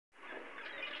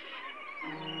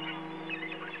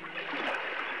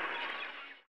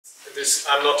this,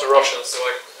 I'm not a Russian, so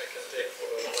I can take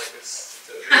photos like this.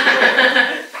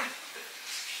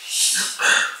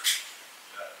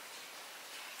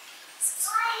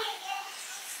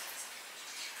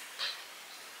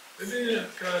 Maybe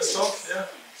can I stop? Yeah.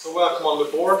 So welcome on the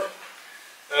board.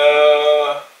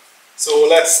 So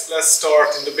let's start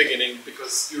in the beginning,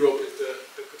 because Europe is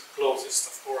the closest,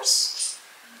 of course.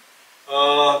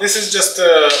 This is just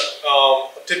a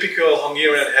typical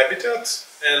Hungarian habitat,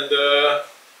 and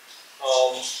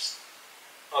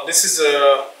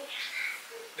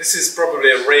this is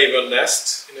probably a raven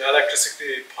nest in an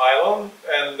electricity pylon.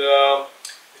 And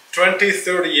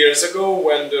 20-30 years ago,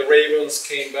 when the ravens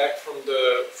came back from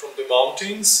the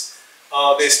mountains,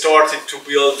 they started to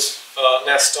build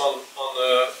nest on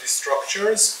these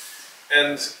structures.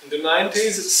 And in the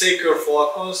 90s, Saker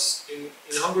falcons, in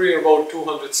Hungary about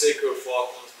 200 Saker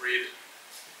falcons breed.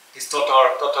 This Tatar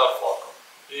falcon,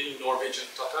 in Norwegian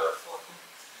Tatar falcon.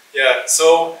 Yeah,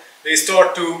 so they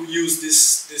start to use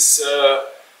this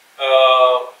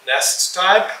nest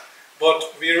type,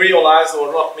 but we realized,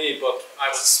 or not me, but I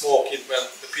was a small kid when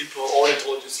the people,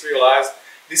 ornithologists, realized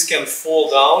this can fall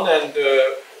down and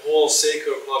the whole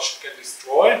Saker cluster can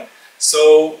destroy.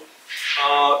 So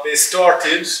they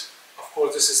started, of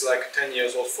course this is like a 10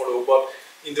 years old photo, but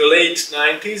in the late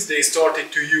 90s they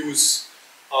started to use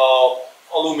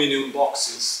aluminum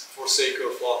boxes for Saker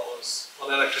falcons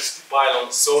on electricity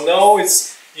pylons. So now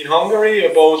it's in Hungary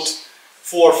about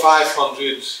 400 or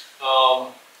 500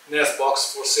 nest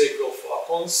box for Saker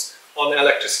falcons on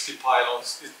electricity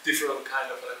pylons. It's different kind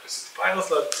of electricity pylons,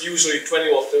 like usually 20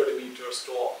 or 30 meters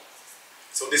tall.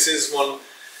 So this is one.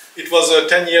 It was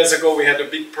 10 years ago. We had a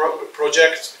big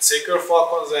project with Saker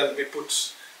falcons, and we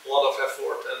put a lot of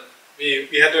effort, and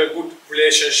we had a good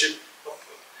relationship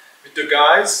with the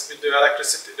guys, with the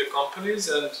electricity, the companies,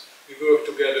 and we worked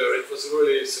together. It was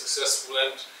really successful,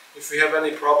 and if we have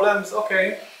any problems,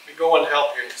 okay, we go and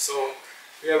help you. So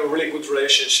we have a really good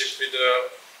relationship with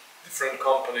different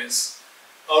companies.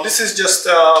 This is just,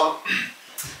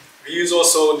 we use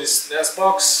also this nest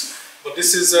box, but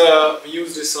this is, we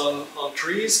use this on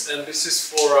trees, and this is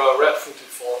for a red-footed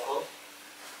falcon.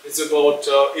 It's about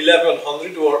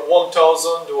 1100 or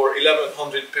 1000 or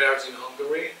 1100 pairs in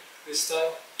Hungary this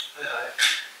time.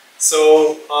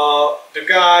 So the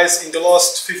guys in the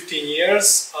last 15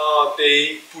 years,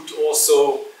 they put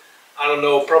also, I don't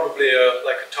know, probably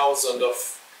like 1,000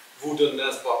 of wooden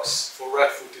nest box for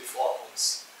red-footed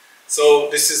falcons. So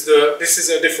this is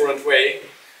a different way.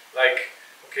 Like,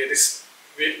 okay, this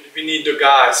we need the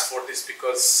guys for this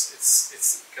because it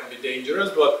can be dangerous.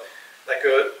 But like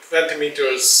a 20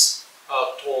 meters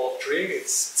tall tree,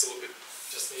 it's a little bit,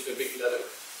 just need a big ladder.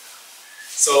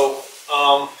 So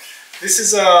this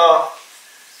is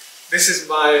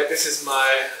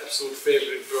my absolute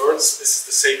favorite birds. This is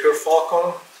the Saker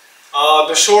falcon.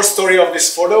 The short story of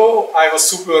this photo, I was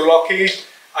super lucky.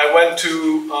 I went to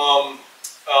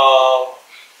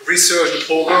research the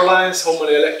power lines, how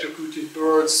many electrocuted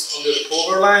birds under the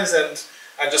power lines, and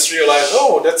I just realized,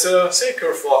 oh, that's a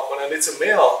Saker falcon, and it's a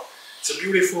male. It's a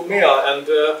beautiful male, and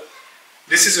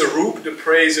this is a rook, the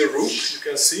prey is a rook, you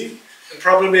can see. And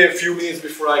probably a few minutes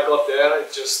before I got there,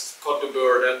 it just caught the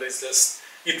bird, and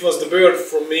it was the bird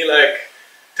from me like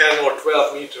 10 or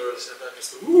 12 meters, and I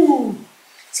just, woo!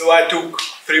 So I took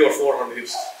 300 or 400,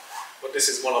 but this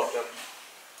is one of them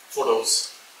photos.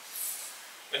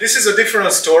 And this is a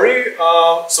different story.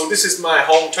 So this is my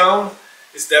hometown,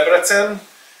 it's Debrecen,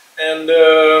 and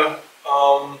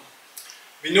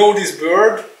we know this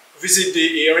bird, visit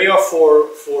the area for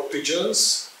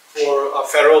pigeons, for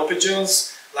feral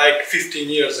pigeons, like 15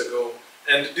 years ago.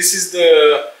 And this is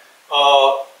the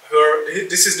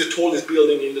tallest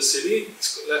building in the city.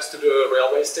 It's next to the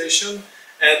railway station,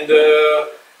 and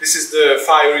this is the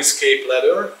fire escape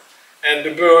ladder. And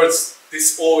the birds,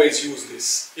 always use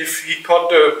this. If he caught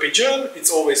the pigeon,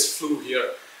 it's always flew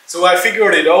here. So I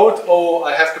figured it out. Oh,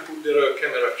 I have to put the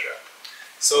camera trap.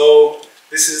 So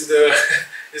this is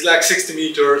it's like 60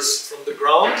 meters from the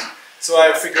ground. So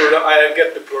I figured I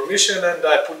get the permission and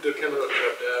I put the camera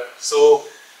trap there. So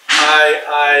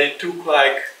I took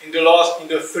like in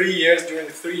the 3 years, during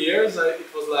 3 years, it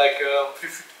was like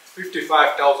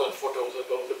 55,000 photos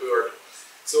about the bird.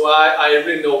 So I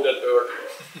really know that bird.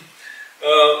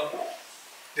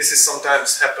 This is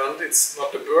sometimes happened. It's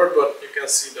not the bird, but you can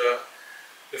see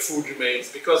the food remains,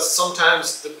 because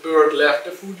sometimes the bird left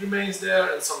the food remains there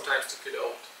and sometimes took it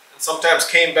out. And sometimes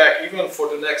came back even for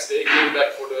the next day, came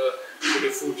back for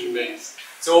the food remains.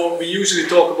 So we usually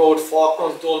talk about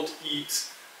falcons don't eat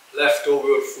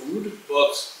leftover food,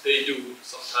 but they do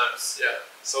sometimes, yeah.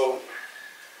 So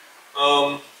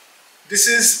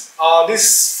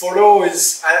This photo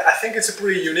is, I think it's a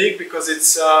pretty unique because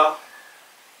it's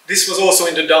this was also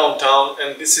in the downtown,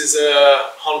 and this is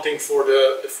hunting for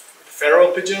the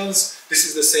feral pigeons. This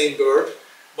is the same bird,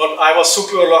 but I was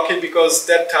super lucky because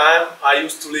that time I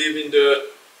used to live in the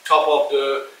top of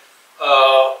the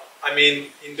I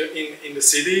mean in the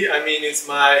city. I mean, it's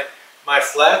my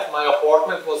flat, my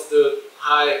apartment was the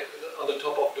high on the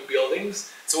top of the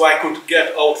buildings, so I could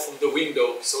get out from the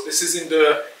window. So this is in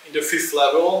the 5th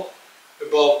level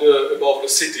above the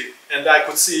city, and I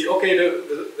could see, okay,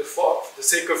 the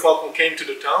sacred falcon came to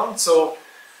the town, so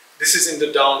this is in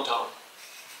the downtown.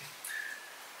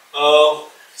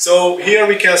 So here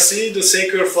we can see the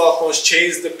sacred falcons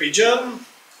chase the pigeon,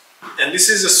 and this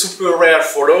is a super rare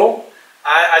photo.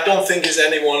 I don't think there's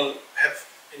anyone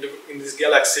in this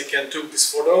galaxy can took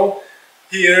this photo.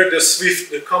 Here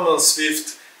the common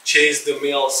swift chased the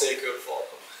male sacred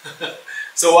falcon.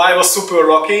 So I was super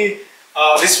lucky.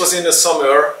 This was in the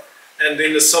summer, and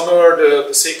in the summer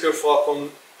the sacred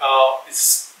falcon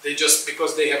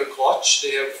because they have a clutch,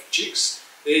 they have chicks,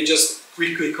 they just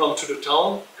quickly come to the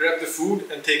town, grab the food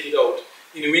and take it out.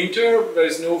 In winter there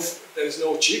is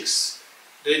no chicks.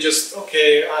 They just,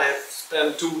 okay, I have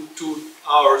spent two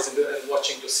hours and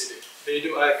watching the city.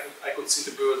 I could see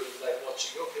the bird like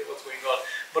watching, okay, what's going on.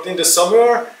 But in the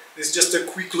summer, it's just a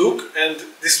quick look, and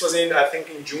this was I think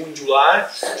in June, July,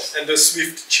 and the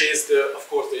swift chased of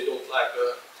course they don't like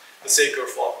the sacred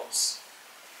falcons.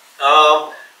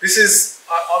 This is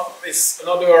it's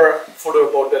another photo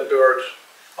about that bird.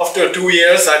 After 2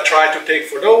 years I tried to take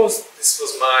photos. This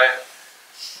was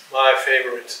my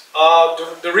favorite.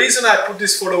 The reason I put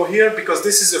this photo here, because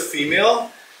this is a female,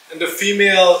 and the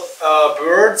female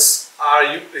birds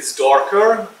it's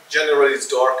darker, generally it's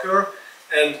darker,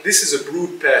 and this is a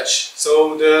brood patch.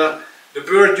 So the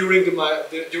bird during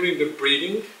the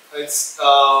breeding, it's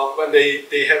when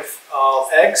they have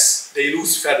eggs, they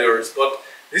lose feathers, but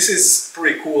this is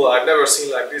pretty cool. I've never seen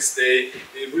like this. They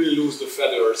really lose the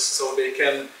feathers, so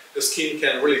the skin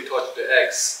can really touch the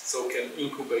eggs, so can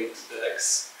incubate the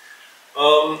eggs.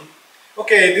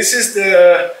 Okay, this is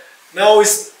now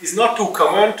it's not too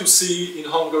common to see in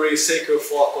Hungary sacred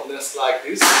falcon nests like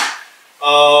this,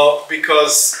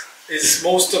 because it's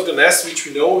most of the nests which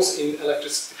we know is in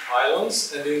electricity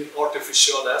pylons and in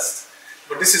artificial nests.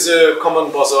 But this is a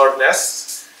common buzzard nest.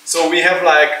 So we have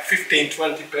like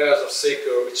 15-20 pairs of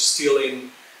sacred which still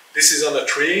in. This is on a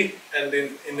tree and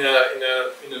in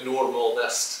a normal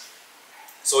nest.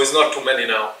 So it's not too many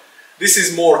now. This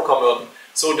is more common.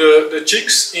 So the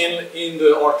chicks in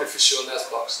the artificial nest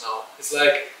box now. It's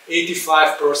like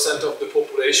 85% of the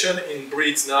population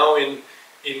breeds now in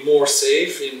more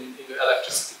safe in the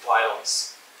electricity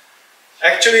pylons.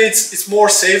 Actually, it's more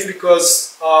safe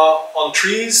because on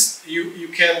trees you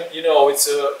can, you know, it's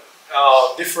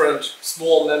different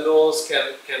small mammals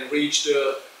can reach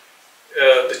the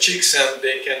chicks and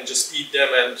they can just eat them,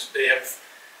 and they have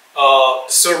the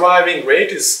surviving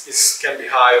rate can be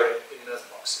higher in nest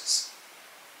boxes.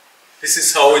 This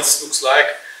is how it looks like.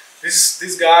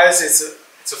 These guys,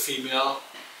 it's a female.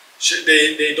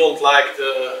 They don't like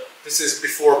this is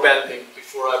before banding,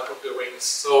 before I put the rings.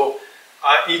 So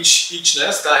each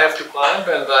nest I have to climb,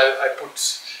 and I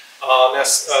put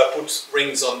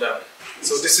rings on them.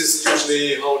 So this is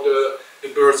usually how the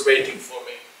bird's waiting for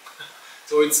me.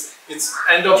 So it's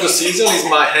end of the season.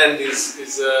 My hand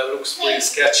looks pretty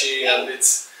sketchy, and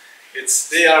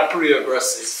they are pretty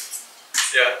aggressive.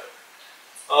 Yeah.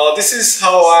 This is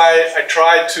how I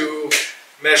try to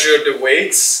measure the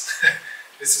weights.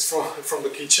 This is from the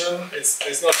kitchen.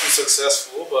 It's not too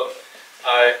successful, but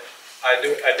I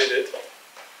did it.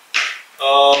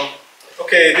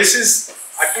 Okay,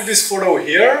 I put this photo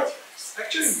here.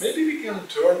 Actually, maybe we can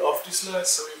turn off this light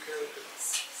so you can.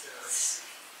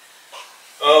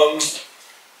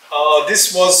 Yeah.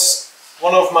 This was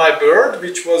one of my bird,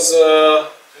 which was.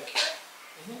 Thank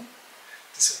you.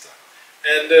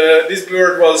 And this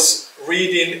bird was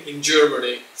breeding in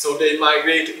Germany. So they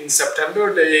migrated in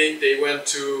September. They went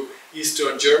to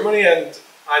Eastern Germany, and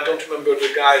I don't remember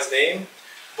the guy's name,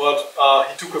 but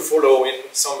he took a photo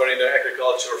somewhere in the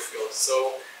agriculture field.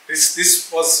 So this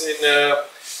was in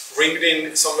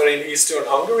somewhere in Eastern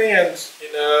Hungary, and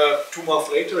 2 months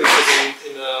later it was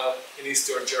in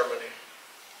Eastern Germany.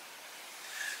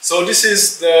 So this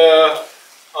is the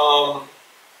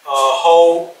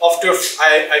how after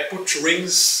I put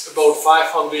rings about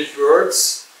 500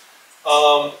 birds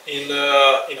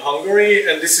in Hungary,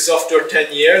 and this is after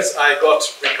 10 years I got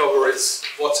recoveries.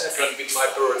 What's happened with my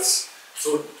birds?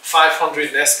 So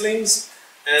 500 nestlings,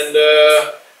 and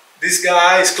this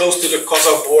guy is close to the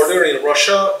Kazakh border in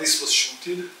Russia. This was shot.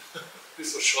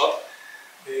 This was shot,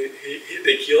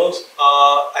 they killed.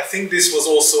 I think this was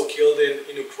also killed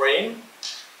in Ukraine.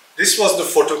 This was the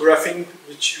photographing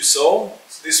which you saw.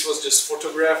 This was just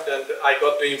photographed, and I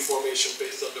got the information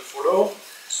based on the photo.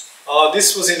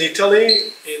 This was in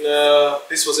Italy.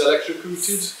 This was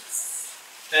electrocuted,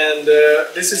 and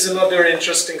this is another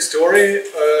interesting story.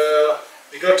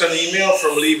 We got an email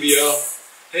from Libya.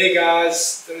 Hey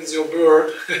guys, there is your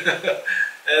bird,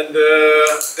 and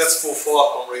that's for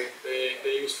falconry.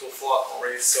 They use for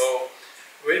falconry. So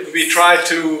we try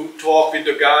to talk with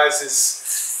the guys.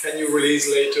 Can you release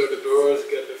later the birds,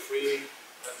 get the free?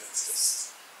 And it's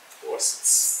just, of course,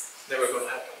 it's never going to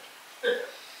happen.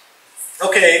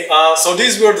 Okay, so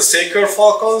these were the Saker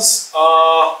falcons.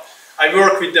 I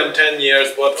worked with them 10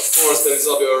 years, but of course there is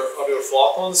other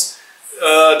falcons.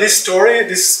 This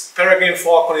peregrine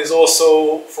falcon is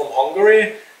also from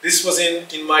Hungary. This was in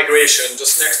migration,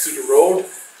 just next to the road.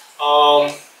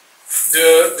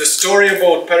 The story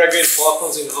about peregrine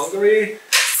falcons in Hungary,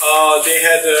 they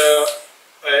had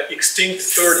extinct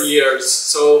 30 years.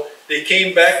 So they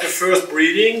came back, the first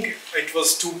breeding, it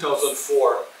was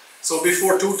 2004. So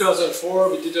before 2004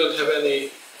 we didn't have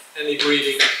any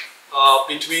breeding.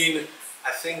 Between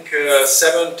I think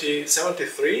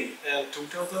 73 and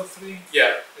 2003.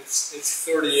 Yeah, it's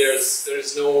 30 years. There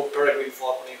is no peregrine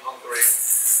falcon in Hungary,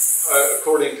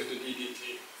 according to the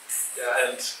DDT. Yeah,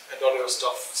 and other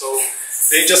stuff. So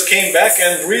they just came back,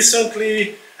 and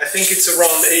recently I think it's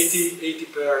around 80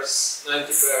 pairs, 90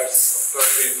 pairs of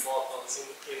peregrine falcons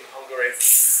in Hungary.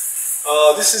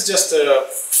 This is just a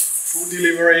food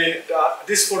delivery.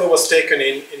 This photo was taken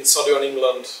in southern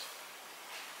England.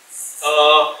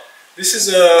 This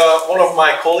is one of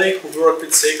my colleagues who worked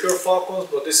with Saker falcons,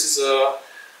 but this is a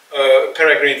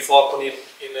peregrine falcon in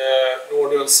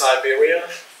northern Siberia.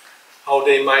 How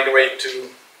they migrate to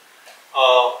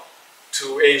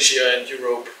Asia and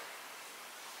Europe.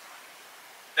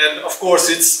 And of course,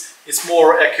 it's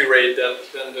more accurate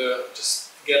than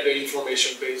just get the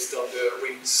information based on the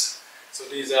wings. So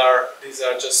these are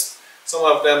just, some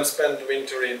of them spend the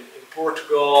winter in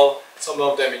Portugal, some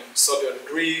of them in southern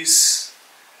Greece.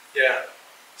 Yeah,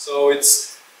 so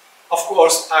it's, of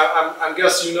course, I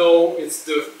guess you know, it's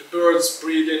the birds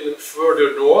breeding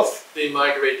further north, they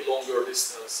migrate longer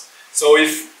distance. So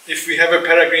if we have a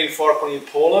peregrine falcon in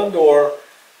Poland or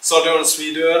southern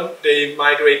Sweden, they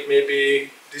migrate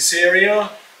maybe this area,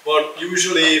 but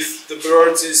usually if the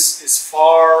birds is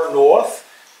far north,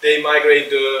 they migrate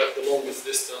the longest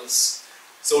distance.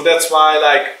 So that's why,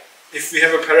 like, if we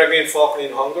have a peregrine falcon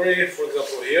in Hungary, for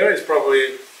example here,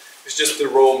 it's just the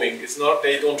roaming. It's not,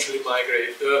 they don't really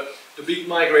migrate. The big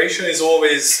migration is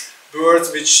always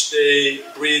birds which they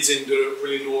breed in the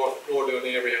really northern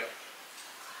area.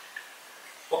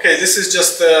 Okay, this is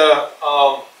just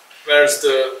where's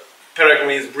the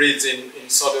peregrines breeds in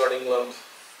southern England.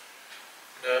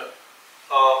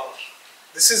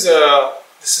 This is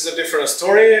a different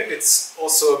story. It's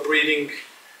also a breeding.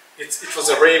 It was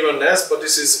a raven nest, but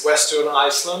this is Western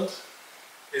Iceland.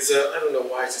 I don't know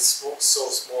why it's so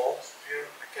small. Here,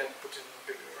 I can't put it in a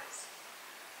bigger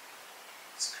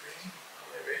screen,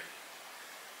 maybe.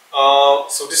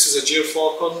 So this is a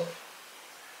gyrfalcon.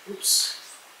 Oops.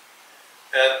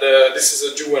 And this is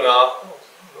a juvenile.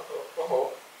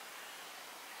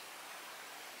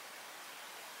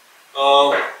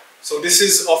 So this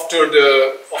is after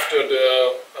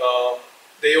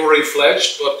they already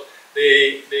fledged, but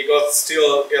they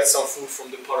still get some food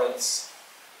from the parents.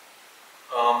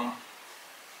 Yeah.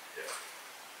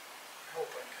 I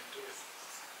hope I can do it.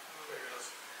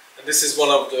 And this is one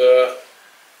of the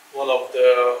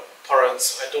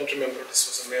parents. I don't remember if this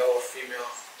was a male or female.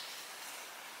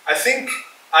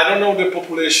 I don't know the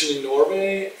population in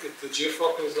Norway. The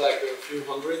gyrfalcon is like a few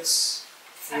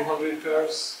hundred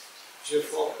pairs.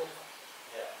 Gyrfalcon.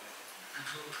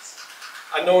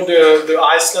 I know the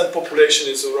Iceland population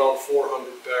is around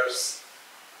 400 pairs.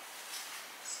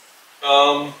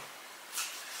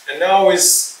 And now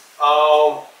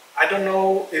I don't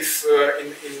know if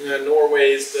in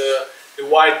Norway is the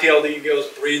white-tailed eagles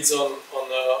breeds on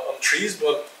trees,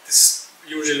 but this is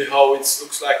usually how it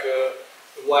looks like a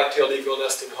white-tailed eagle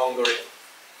nest in Hungary.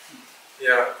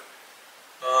 Yeah.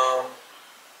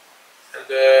 And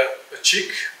a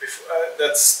chick,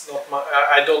 that's not my,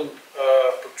 I don't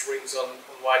put rings on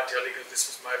white-tailed eagles. This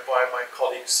was by my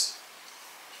colleagues.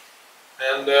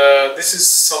 And this is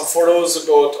some photos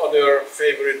about other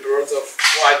favorite birds of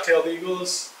white-tailed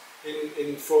eagles.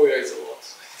 In Frøya is a lot.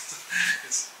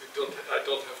 I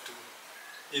don't have to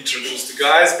introduce the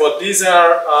guys, but these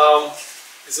are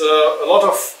is a lot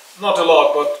of, not a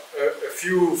lot, but a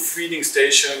few feeding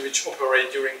stations which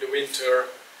operate during the winter.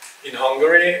 in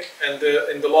Hungary, and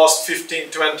in the last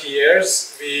 15-20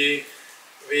 years we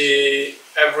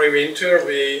every winter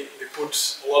we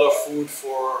put a lot of food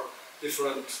for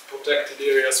different protected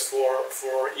areas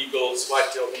for eagles,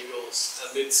 white-tailed eagles,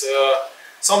 and it's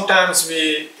sometimes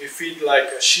we feed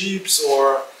like sheep,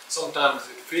 or sometimes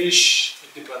with fish.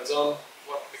 It depends on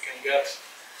what we can get.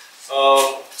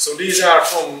 So these are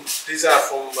from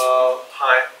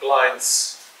high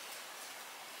blinds.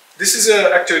 This is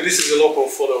actually this is a local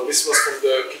photo. This was from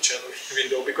the kitchen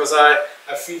window because I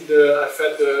fed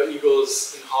the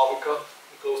eagles in Havika,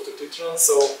 close to Titran.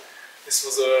 So this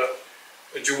was a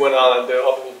juvenile and the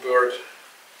adult bird.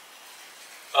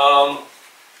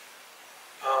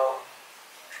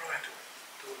 Try to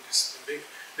do this in big.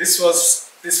 This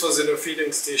was in a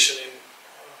feeding station in.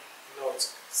 No,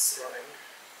 it's running.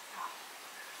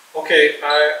 Okay,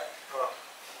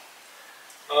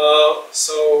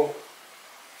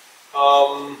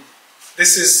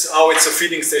 this is how it's a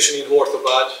feeding station in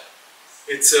Hortobágy.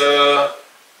 It's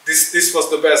this was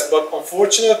the best, but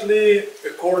unfortunately,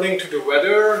 according to the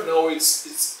weather, now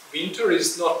it's winter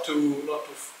is not too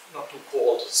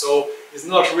cold, so it's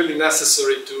not really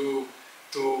necessary to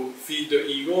feed the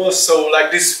eagles. So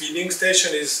like this feeding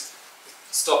station is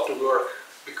stopped to work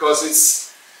because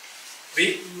it's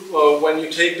when you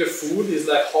take the food, it's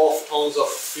like half tons of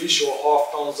fish or half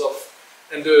tons of,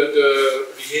 and the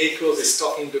vehicle is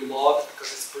stuck in the mud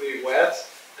because it's pretty wet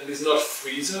and it's not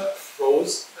froze.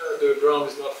 The ground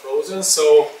is not frozen,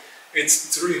 so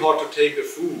it's really hard to take the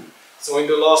food. So in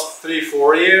the last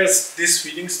 3-4 years, this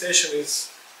feeding station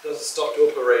doesn't stop to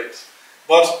operate.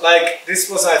 But like this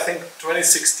was, I think,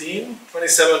 2016,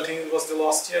 2017 was the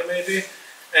last year maybe,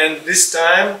 and this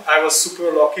time I was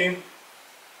super lucky.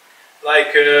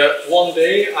 Like one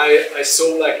day I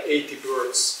saw like 80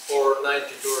 birds or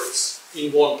 90 birds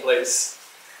in one place.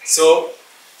 So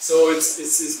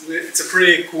it's a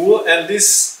pretty cool, and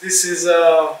this is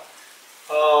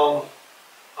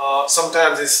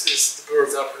sometimes the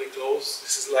birds are pretty close.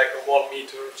 This is like a 1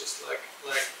 meter, just like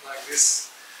this.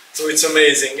 So it's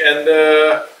amazing, and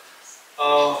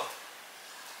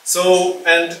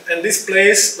and this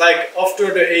place, like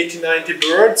after the 80-90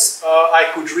 birds, I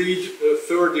could read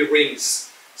 30 rings.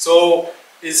 So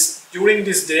during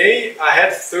this day I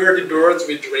had 30 birds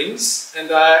with rings,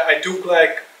 and I took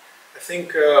like I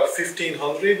think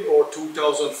 1500 or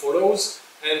 2000 photos,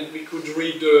 and we could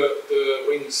read the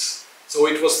rings. So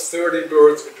it was 30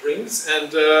 birds with rings,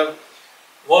 and the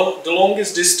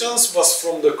longest distance was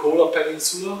from the Kola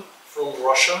Peninsula, from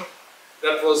Russia.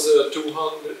 That was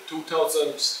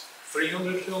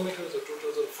 2,300 kilometers or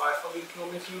 2,500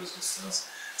 kilometers distance.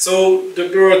 So the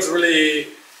birds really,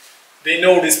 they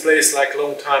know this place like a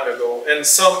long time ago. And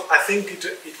some, I think it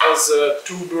was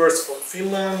 2 birds from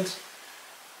Finland,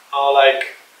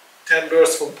 like 10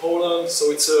 birds from Poland. So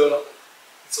it's a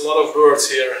lot of birds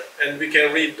here, and we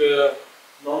can read the.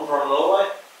 None from Norway?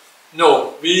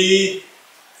 No,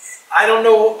 I don't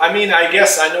know. I mean, I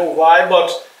guess I know why,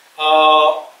 but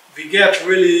we get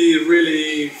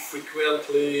really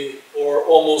frequently or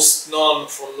almost none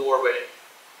from Norway.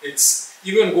 It's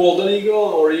even golden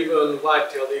eagle or even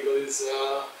white-tailed eagle is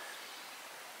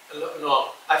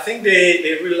no. I think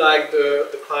they really like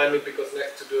the climate because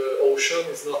next to the ocean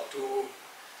it's not too,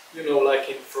 like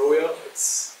in Frøya,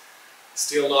 it's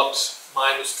still not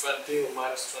 -20 or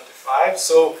 -25.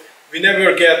 So we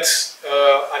never get.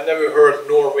 I never heard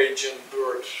Norwegian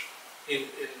bird in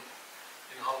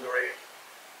Hungary.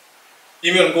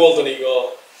 Even golden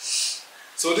eagle.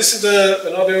 So this is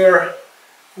another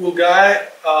cool guy.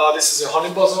 This is a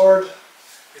honey buzzard.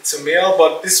 It's a male,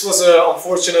 but this was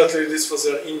unfortunately this was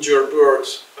an injured bird.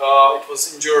 It was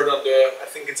injured on I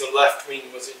think it's the left wing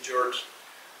was injured.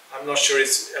 I'm not sure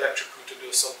it's electrical to do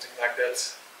something like that.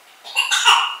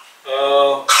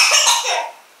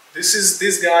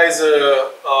 This guy is a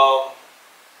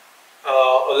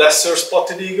lesser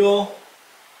spotted eagle.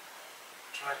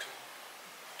 Try to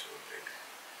do it big.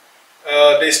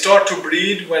 They start to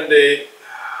breed when they.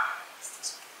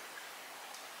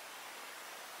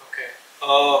 Okay.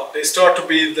 They start to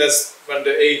breed when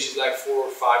the age is like 4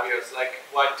 or 5 years, like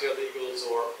white-tailed eagles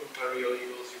or imperial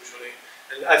eagles usually.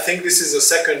 And I think this is a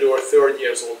 2nd or 3rd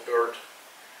years old bird.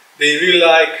 They really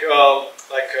like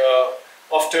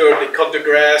after they cut the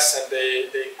grass and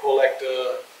they collect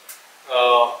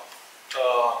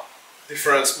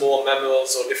different small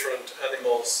mammals or different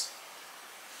animals.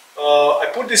 I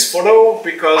put this photo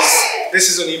because this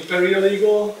is an imperial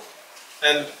eagle,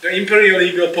 and the imperial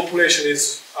eagle population is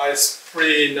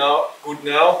pretty good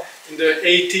now. In the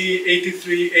 80,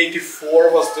 83, 84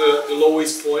 was the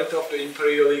lowest point of the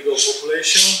imperial eagle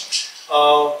population.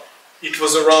 it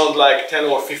was around like 10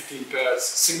 or 15 pairs,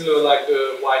 similar like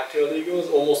the white-tailed eagles,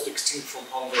 almost extinct from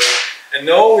Hungary. And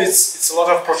now it's a lot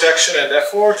of protection and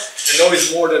effort, and now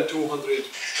it's more than 200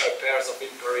 pairs of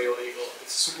imperial eagle.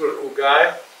 It's a super cool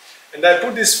guy. And I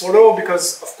put this photo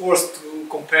because, of course, to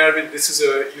compare with, this is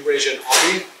a Eurasian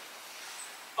hobby.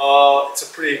 It's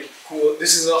a pretty cool,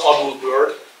 this is an adult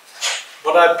bird.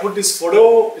 But I put this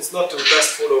photo, it's not the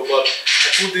best photo, but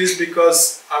I put this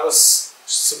because I was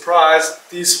surprised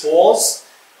these holes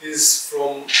is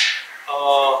from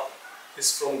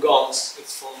guns,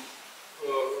 it's from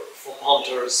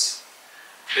hunters.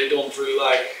 They don't really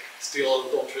like, still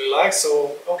don't really like,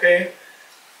 so okay,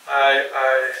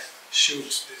 I shoot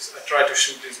this, I try to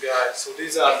shoot this guy. So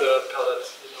these are the pellet,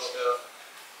 you know, the,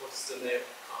 what is the name?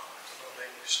 Oh, I don't know the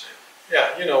English name.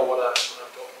 Yeah, you know what I'm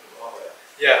talking about.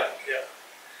 Yeah, yeah.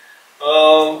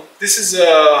 This is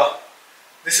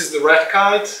the red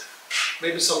kite.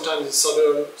 Maybe sometimes in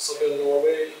southern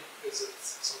Norway,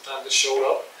 sometimes they show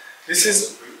up. This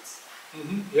is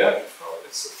yeah,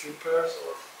 it's a few pairs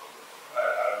or I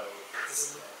don't know if it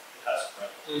has.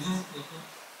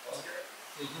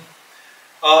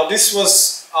 this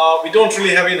was we don't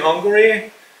really have in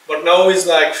Hungary, but now it's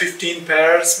like 15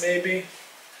 pairs maybe.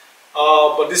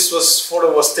 But this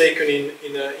photo was taken in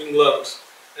England,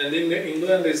 and in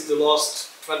England is the last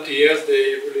 20 years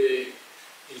they really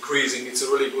increasing. It's a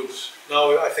really good,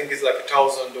 now I think it's like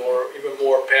 1,000 or even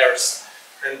more pairs,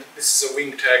 and this is a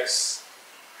wing tags.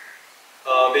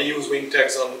 They use wing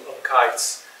tags on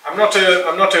kites. I'm not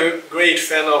a great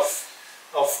fan of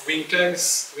wing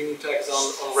tags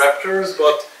on raptors,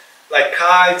 but like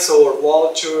kites or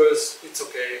vultures, it's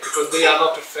okay because they are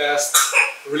not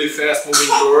really fast moving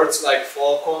birds like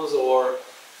falcons or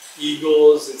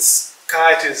eagles.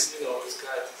 Kite is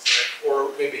like,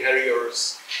 or maybe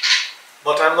harriers.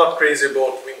 But I'm not crazy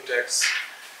about wing tags.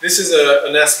 This is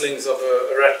a nestlings of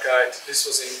a red kite. This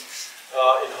was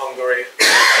in Hungary.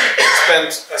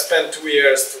 I spent 2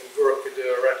 years to work with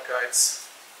the red kites.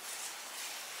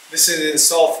 This is in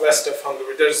southwest of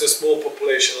Hungary. There's a small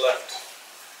population left.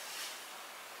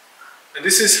 And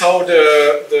this is how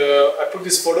I put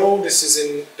this photo.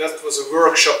 That was a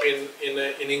workshop in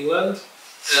England,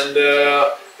 and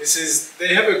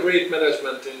they have a great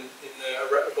management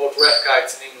about red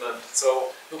kites in England.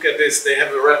 So look at this. They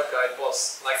have a red kite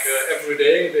bus. Like every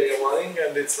day they are running,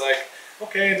 and it's like,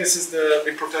 okay,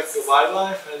 we protect the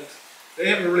wildlife, and they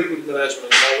have a really good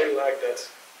management. I really like that.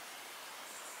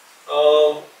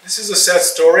 This is a sad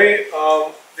story.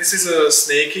 This is a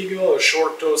snake eagle, a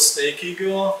short-toed snake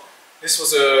eagle. This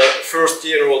was a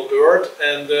first-year-old bird,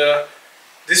 and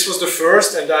this was the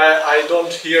first, and I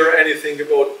don't hear anything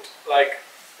about like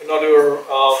another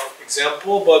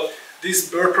example, but this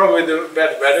bird, probably the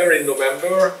bad weather in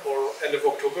November or end of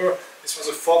October, this was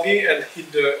a foggy and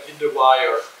hit the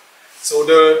wire. So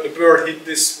the bird hit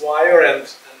this wire and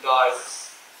died.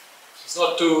 It's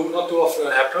not too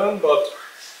often happen, but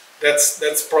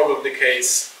that's probably the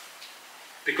case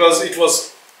because it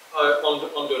was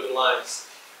under the lines.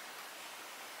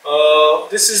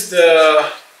 This is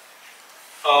the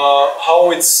how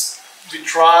we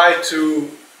try to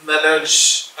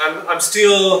manage.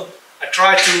 I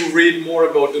try to read more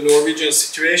about the Norwegian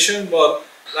situation, but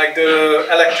like the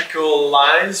electrical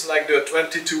lines, like the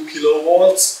 22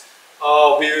 kilovolts,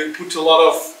 we put a lot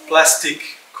of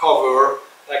plastic cover,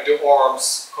 like the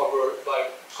arms covered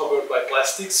by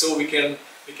plastic, so we can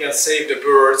save the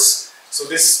birds. So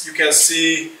this you can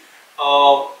see.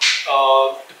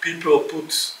 The people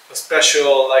put a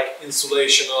special like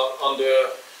insulation on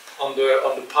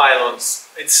the pylons.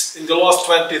 It's in the last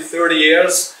 20-30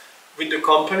 years with the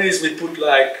companies we put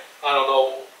like, I don't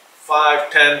know,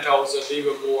 5,000-10,000,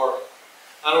 even more.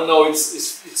 I don't know.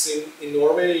 It's in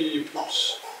Norway you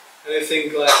put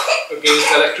anything like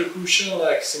against electrocution,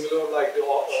 like similar like the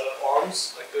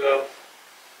arms, like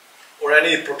or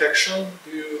any protection.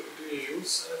 Do you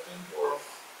use anything or?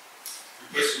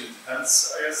 It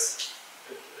depends, I guess,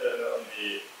 on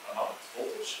the amount of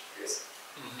voltage, I guess.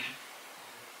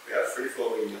 We have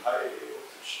free-flowing high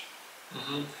voltage.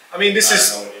 I mean, this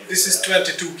is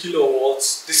 22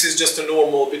 kilovolts. This is just a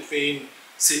normal between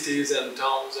cities and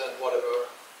towns and whatever.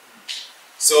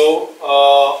 So,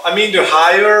 I mean, the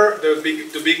higher, the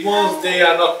big ones, they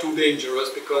are not too dangerous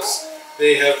because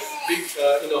they have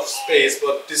enough space.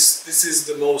 But this is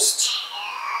the most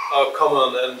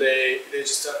common, and they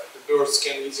just the birds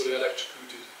can easily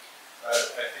electrocute it. I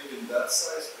think in that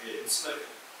size we insulate.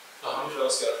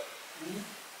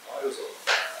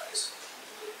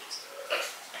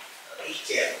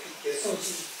 Ikke sånn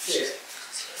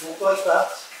not like that,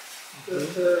 but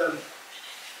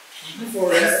for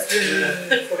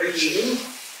the eating,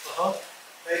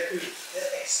 They put the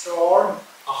extra arm,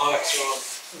 Extra arm.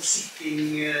 a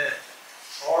sitting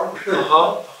arm, and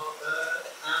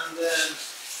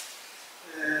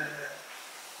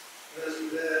when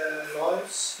the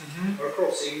lions are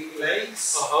crossing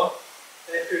lanes,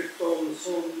 they put on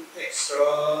some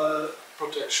extra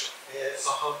protection. Yes.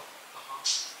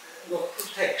 Not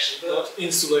protection, but not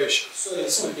insulation. So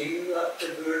it's something that the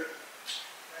bird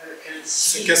can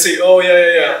see. You can see. Oh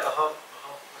yeah. I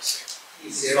see.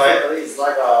 It's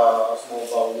like a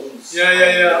small balloon.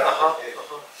 Yeah.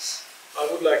 I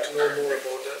would like to know more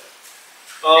about that.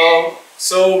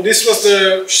 So this was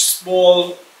the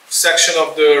small section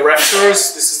of the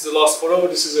raptors. This is the last photo.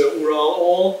 This is a Ural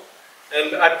owl,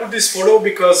 and I put this photo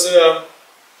because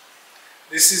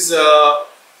this is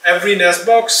every nest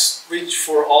box, which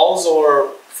for owls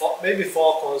or maybe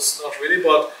falcons, not really,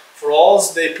 but for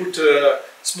owls they put a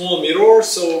small mirror.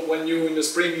 So when you in the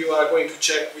spring you are going to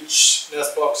check which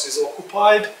nest box is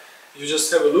occupied, you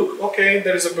just have a look. Okay,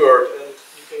 there is a bird, and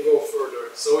you can go further.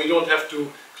 So you don't have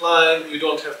to climb. You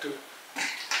don't have to,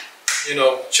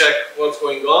 check what's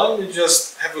going on. You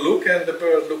just have a look, and the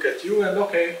bird look at you, and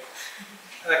okay,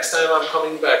 next time I'm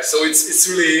coming back. So it's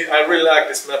really, I really like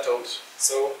this method.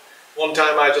 So one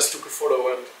time I just took a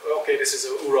photo, and okay, this is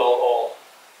a Ural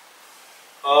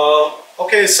owl.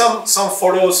 Okay, some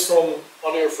photos from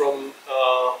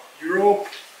Europe.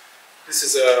 This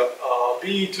is a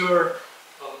bee eater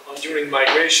during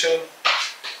migration.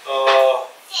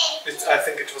 I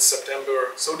think it was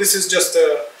September. So this is just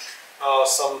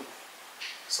some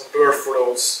bird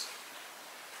photos.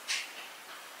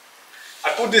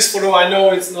 I put this photo. I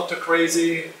know it's not a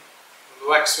crazy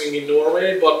waxwing in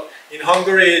Norway, but in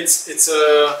Hungary it's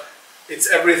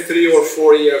every 3 or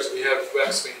 4 years we have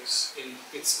waxwings.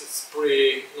 It's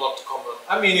pretty not common.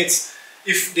 I mean,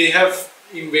 if they have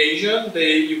invasion,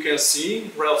 you can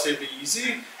see relatively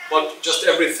easy, but just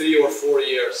every 3 or 4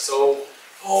 years. So,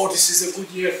 oh, this is a good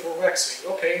year for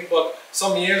waxwing. Okay, but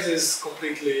some years is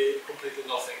completely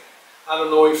nothing. I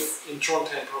don't know if in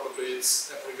Trondheim probably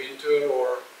it's every winter,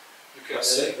 or you can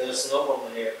see. There's no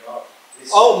one here now.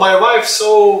 Oh, my wife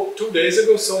saw 2 days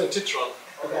ago, saw in Titran.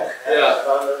 Okay. Yeah.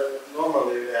 But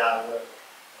normally we have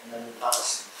many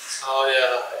thousands. Oh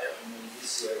yeah.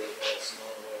 This year there's no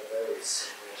very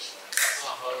severe.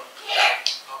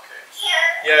 Okay.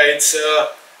 Yeah, it's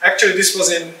actually this was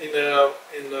in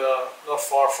not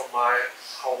far from my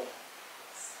home.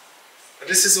 And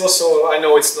this is also, I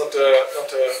know it's not a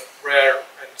rare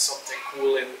and something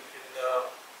cool in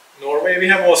Norway. We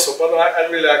have also, but I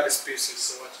really like the species,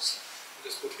 so I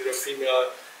just put here a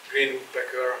female green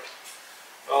woodpecker.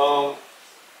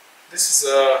 This is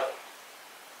a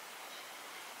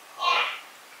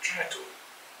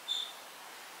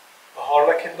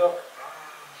harlequin duck.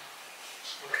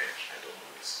 Okay, I don't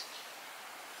know this.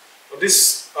 But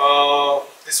this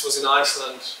was in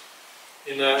Iceland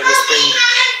in the spring,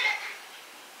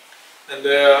 and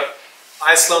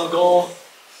Iceland gull.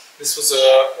 This was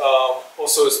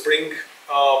also a spring,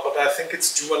 but I think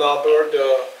it's juvenile bird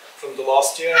from the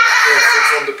last year,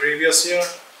 from the previous year,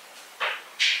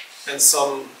 and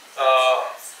some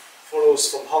photos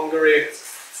from Hungary,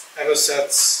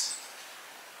 avocets.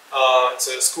 It's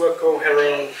a squirco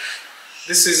heron.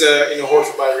 This is in a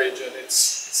Hortobay region.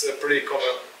 It's a pretty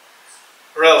common,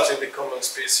 relatively common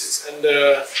species. And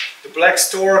the black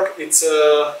stork, we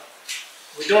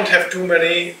don't have too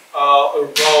many,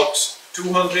 about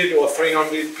 200 or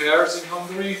 300 pairs in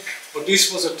Hungary, but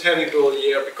this was a terrible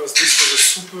year because this was a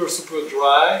super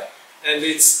dry, and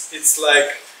it's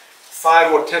like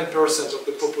 5 or 10% of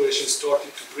the population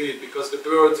started to breed because the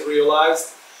birds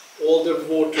realized all the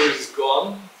water is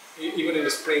gone, even in the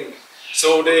spring.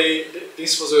 So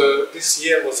this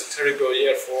year was a terrible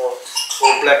year for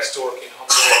black stork in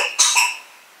Hungary.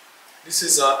 This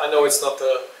is I know it's not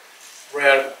a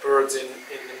rare birds in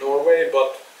Norway,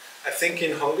 but I think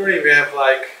in Hungary we have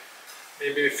like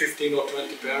maybe 15 or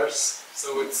 20 pairs.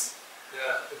 So it's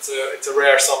a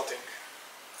rare something.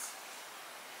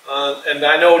 And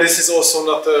I know this is also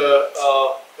not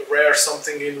a rare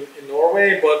something in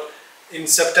Norway, but in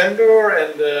September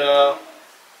and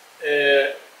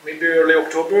maybe early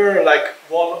October, like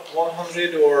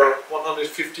 100 or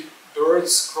 150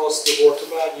 birds crossed the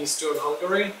Hortobay in eastern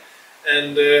Hungary.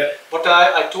 And but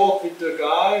I talked with the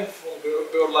guy from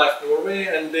BirdLife Norway,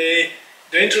 and the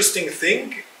interesting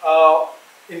thing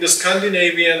in the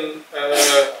Scandinavian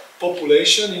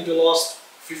population in the last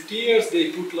 50 years,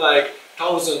 they put like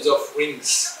thousands of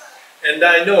rings. And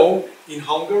I know in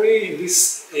Hungary, in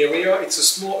this area, it's a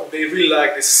small. They really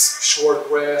like this short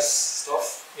grass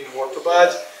stuff in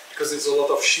Hortobay because it's a lot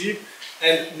of sheep,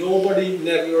 and nobody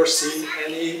never seen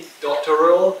any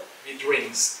dotterel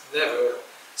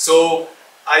So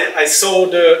I saw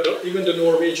even the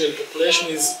Norwegian population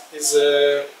is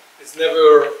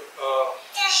never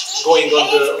going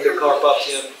on the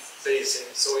Carpathian basin,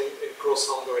 so in cross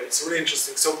Hungary. It's really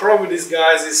interesting. So probably this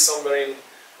guy is somewhere in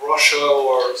Russia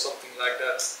or something like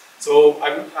that. So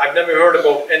I've never heard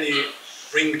about any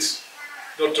ringed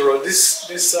dotterel.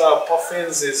 This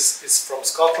puffins is from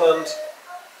Scotland.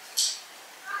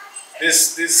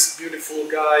 This beautiful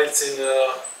guy is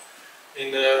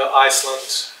in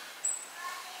Iceland.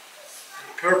 And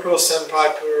the purple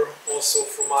sandpiper also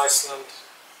from Iceland.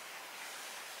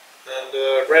 And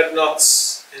red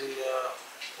nuts in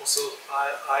also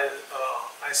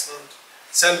Iceland.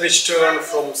 Sandwich tern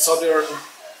from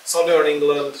southern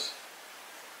England.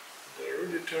 The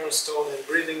ruby turnstone in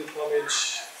breeding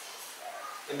plumage.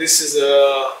 And this is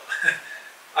a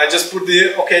I just put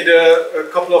a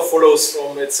couple of photos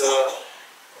from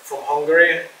from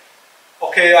Hungary.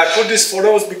 Okay, I put these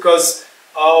photos because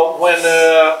when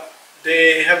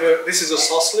they have this is a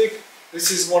suslik.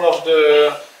 This is one of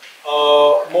the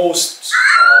most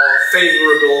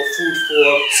favorable food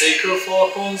for saker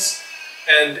falcons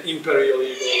and imperial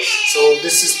eagles. So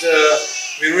this is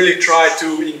we really try to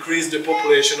increase the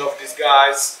population of these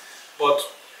guys, but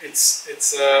we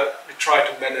try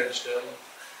to manage them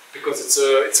because it's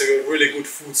a really good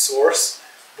food source,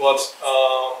 but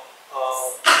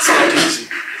it's not easy.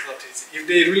 It's not easy. If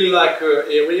they really like an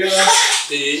area,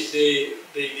 they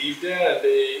live there and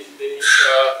the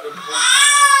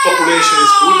population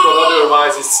is good, but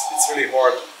otherwise it's really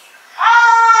hard.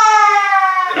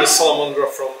 And the salamandra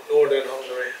from northern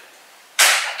Hungary.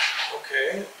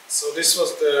 Okay, so this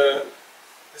was the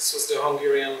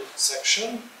Hungarian section.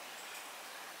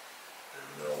 And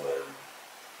now,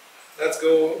 let's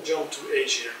jump to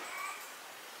Asia.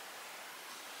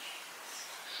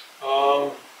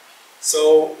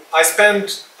 So I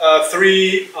spent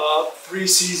three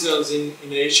seasons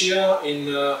in Asia, in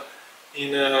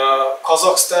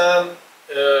Kazakhstan,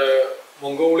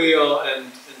 Mongolia,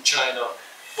 and China.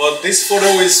 But this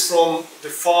photo is from the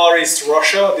Far East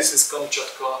Russia. This is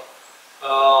Kamchatka.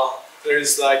 There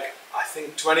is like I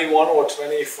think 21 or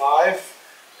 25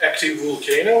 active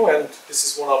volcano, and this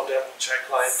is one of them which I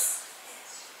climbed.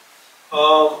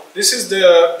 This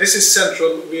is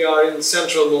central. We are in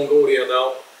central Mongolia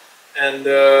now, and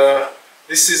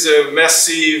this is a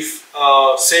massive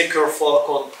saker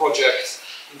falcon project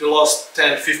in the last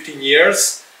 10-15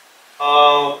 years.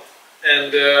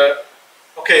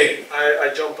 Okay, I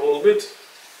jumped a little bit.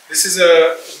 This is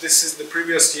the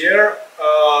previous year.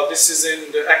 This is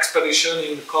in the expedition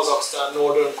in Kazakhstan,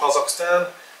 northern Kazakhstan.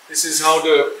 This is how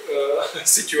the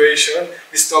situation.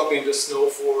 We stopped in the snow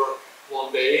for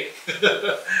one day.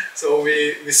 So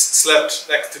we slept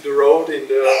next to the road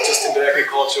just in the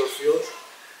agricultural field.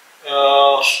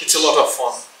 It's a lot of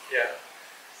fun. Yeah.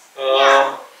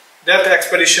 That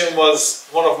expedition was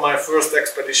one of my first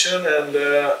expedition, and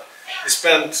we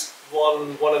spent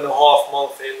one and a half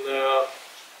month in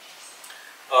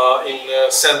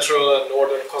central and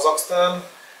northern Kazakhstan.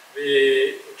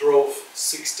 We drove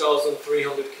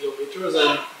 6,300 kilometers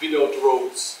and without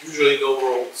roads, usually no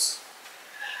roads.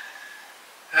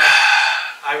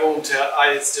 I won't tell.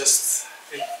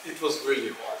 It was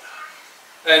really hard.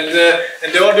 And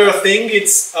the other thing,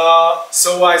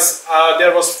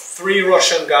 there was 3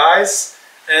 Russian guys,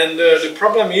 and the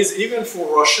problem is, even for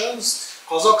Russians,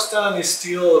 Kazakhstan is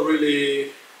still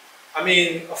really. I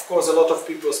mean, of course, a lot of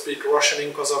people speak Russian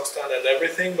in Kazakhstan and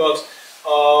everything, but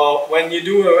when you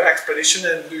do an expedition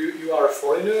and you are a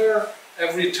foreigner,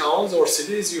 every towns or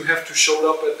cities you have to show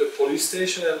up at the police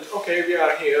station and okay, we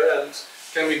are here and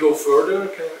can we go further?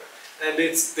 And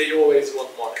they always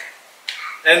want money.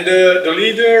 And the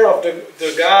leader of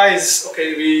the guys,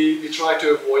 okay, we try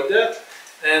to avoid that,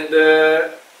 and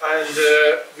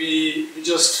we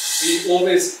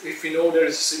always, if we know there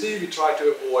is a city, we try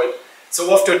to avoid.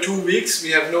 So after 2 weeks,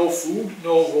 we have no food,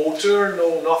 no water,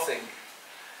 no nothing.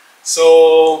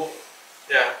 So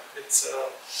yeah,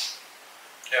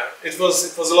 it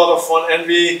was a lot of fun, and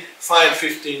we find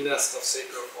 15 nests of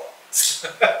saker falcons.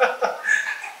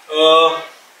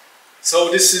 So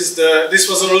this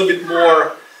was a little bit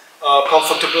more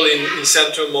comfortable in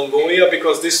central Mongolia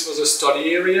because this was a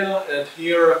study area, and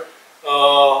here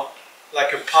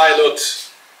like a pilot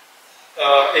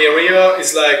area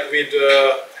is like with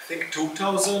I think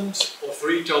 2,000 or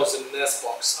 3,000 nest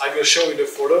box. I will show you the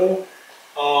photo.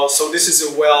 So this is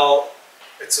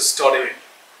it's a study,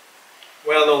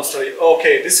 well-known study.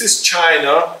 Okay, this is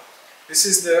China. This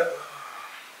is the.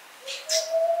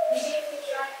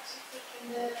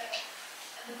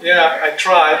 Yeah, I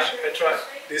tried.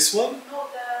 This one? No,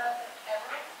 the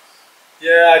arrows.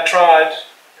 Yeah, I tried.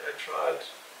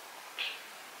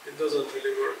 it doesn't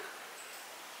really work.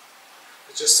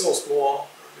 It's just so small,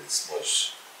 and it's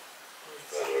much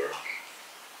better.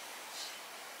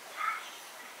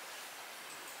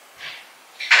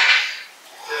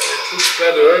 Yeah, it looks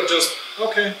better, just,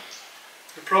 okay.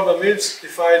 The problem is,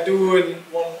 if I do in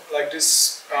one like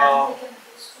this,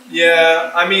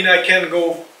 yeah, I mean I can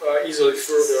go easily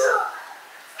further.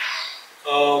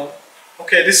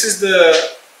 Okay, this is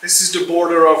the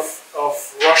border of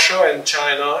Russia and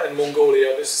China and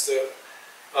Mongolia. This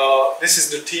is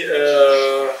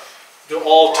the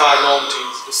Altai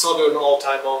Mountains, the southern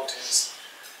Altai Mountains,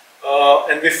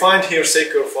 and we find here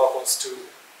sacred falcons too.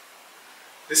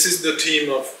 This is the team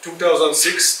of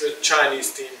 2006, the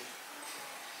Chinese team,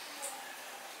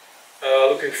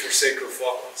 looking for sacred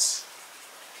falcons.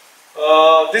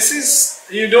 This is,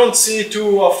 you don't see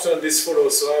too often this photo,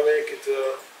 so I make it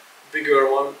a bigger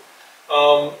one.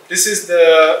 This is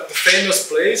the famous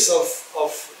place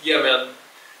of Yemen.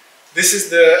 This is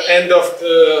the end of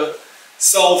the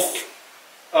southwest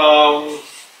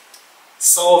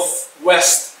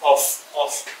of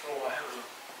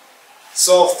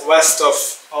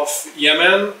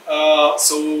Yemen.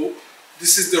 So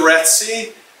this is the Red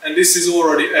Sea, and this is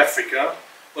already Africa,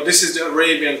 but this is the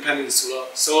Arabian Peninsula.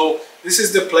 So this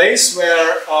is the place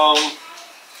where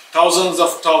thousands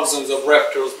of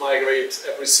raptors migrate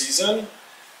every season.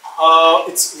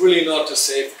 It's really not a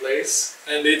safe place,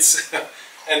 and it's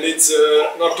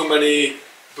not too many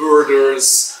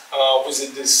birders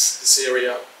visit this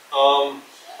area.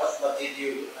 But did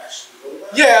you actually go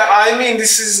there? Yeah, I mean,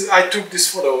 I took this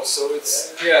photo, so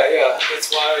it's, yeah, that's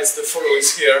why the photo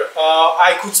is here.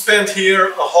 I could spend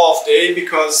here a half day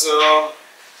because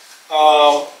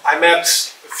I met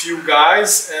a few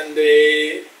guys, and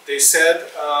they said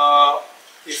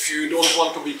if you don't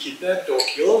want to be kidnapped or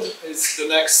killed, it's the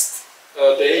next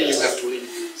day you have to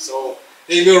leave. So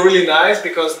they were really nice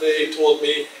because they told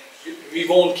me, we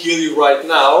won't kill you right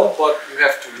now, but you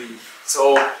have to leave.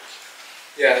 So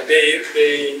yeah, they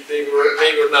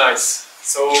were nice.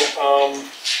 So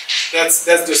that's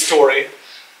the story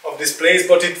of this place.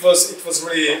 But it was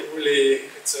really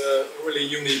it's a really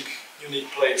unique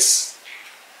place.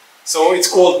 So it's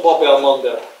called Bab el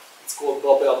Mandeb. It's called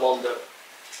Bab el Mandeb.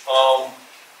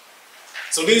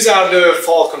 So these are the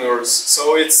falconers.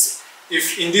 So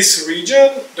if in this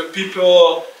region the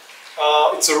people,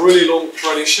 it's a really long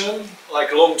tradition,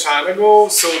 like a long time ago.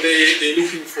 So they're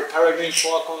looking for peregrine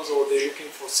falcons, or they're looking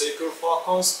for sacred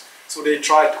falcons. So they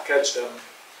try to catch them.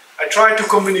 I try to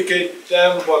communicate with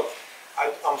them, but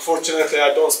unfortunately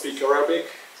I don't speak Arabic,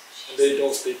 and they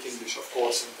don't speak English, of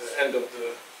course, at the end of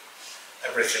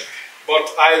everything. But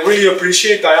I really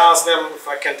appreciate. I asked them if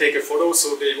I can take a photo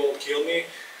so they won't kill me,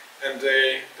 and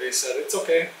they said it's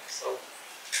okay. So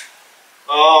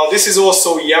this is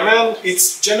also Yemen.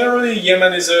 It's generally,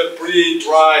 Yemen is a pretty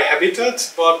dry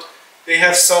habitat, but they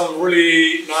have some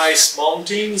really nice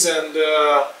mountains, and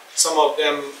some of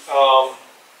them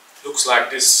looks like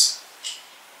this,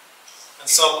 and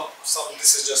some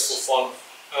this is just for fun.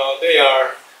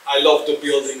 I love the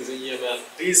buildings in Yemen.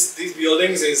 These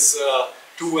buildings is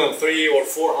 200 and 300 or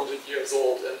 400 years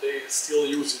old, and they still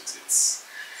use it.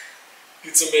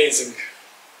 It's amazing.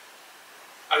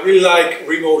 I really like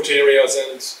remote areas,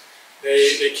 and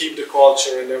they keep the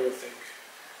culture and everything.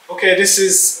 Okay, this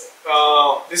is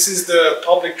the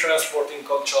public transport in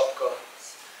Kamchatka.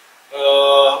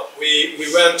 We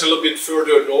went a little bit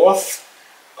further north.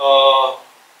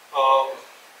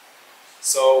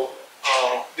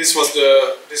 This was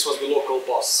the local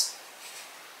bus.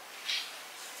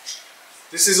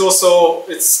 This is also,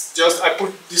 it's just, I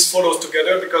put these photos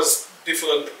together because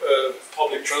different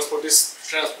public transport, this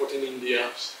transport in India,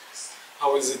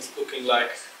 how is it looking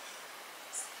like?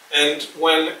 And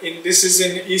this is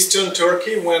in eastern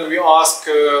Turkey, when we ask,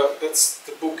 that's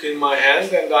the book in my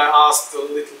hand, and I asked the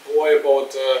little boy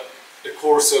about the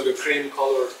corso, the cream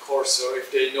colored corso, if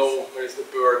they know where is the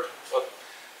bird, but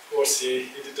of course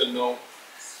he didn't know.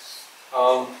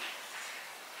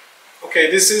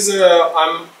 Okay, this is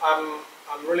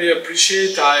I'm really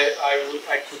appreciate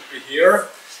I could be here.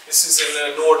 This is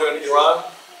in northern Iran,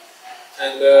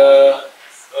 and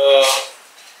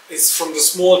it's from the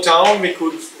small town. We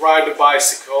could ride a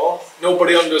bicycle.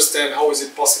 Nobody understands how is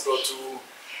it possible to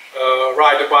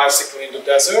ride a bicycle in the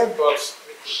desert, but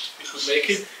we could make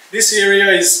it. This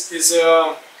area is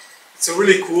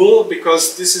really cool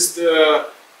because this is the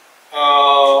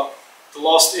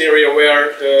lost area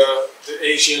where the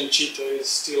Asian cheetah is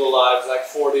still alive, like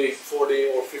 40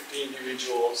 or 50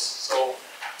 individuals. So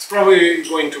it's probably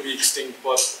going to be extinct,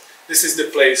 but this is the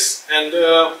place. And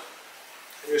I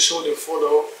will show the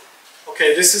photo.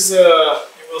 Okay, this is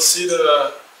you will see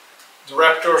the the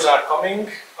raptors are coming.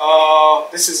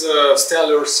 This is a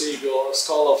stellar seagull, a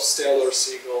stall of stellar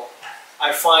seagull.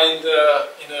 I find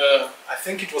I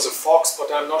think it was a fox,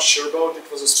 but I'm not sure about it.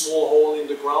 It was a small hole in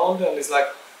the ground, and it's like,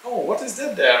 oh, what is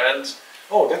that there? And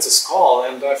oh, that's a skull,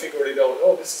 and I figured it out.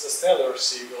 Oh, this is a stellar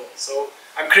seagull. So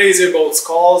I'm crazy about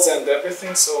skulls and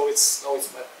everything. So now it's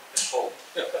my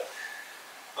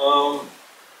home.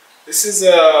 This is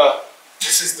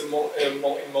in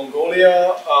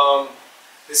Mongolia.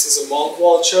 This is a monk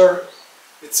vulture.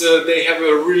 They have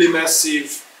a really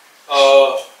massive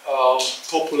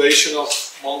population of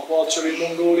monk vulture in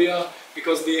Mongolia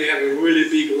because they have a really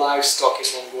big livestock in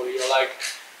Mongolia, like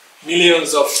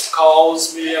millions of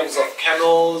cows, millions of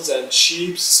camels and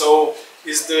sheep. So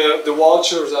the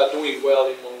vultures are doing well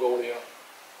in Mongolia.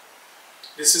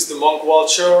 This is the monk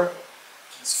vulture.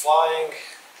 It's flying.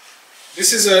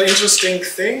 This is an interesting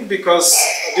thing because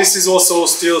this is also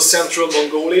still central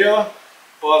Mongolia,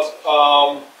 but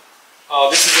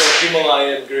this is a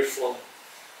Himalayan griffon.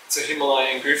 It's a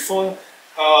Himalayan griffon.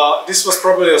 This was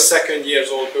probably a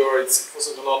 2-year-old bird. It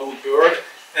wasn't an adult bird,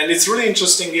 and it's really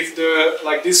interesting. If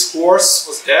this horse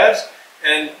was dead,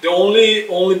 and the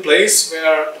only place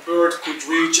where the bird could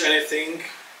reach anything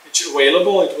which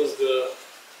available, it was the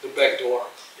back door.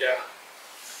 Yeah,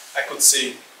 I could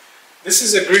see. This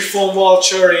is a griffon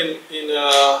vulture in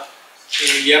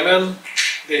Yemen.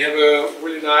 They have a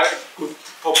really good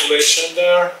population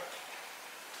there.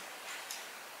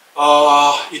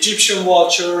 Egyptian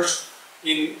vulture.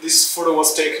 This photo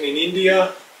was taken in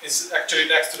India. Is actually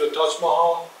next to the Taj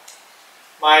Mahal.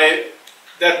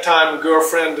 That time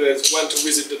girlfriend went to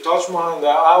visit the Taj Mahal, and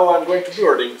I'm going to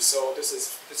birding. So this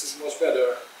is much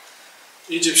better.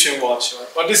 Egyptian vulture,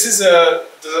 but this is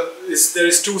there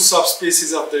is 2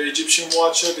 subspecies of the Egyptian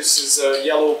vulture. This is a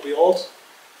yellow-billed,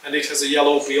 and it has a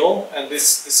yellow bill, and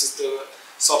this is the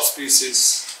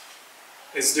subspecies.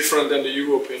 It's different than the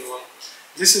European one.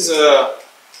 This is a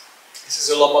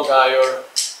lammergeier.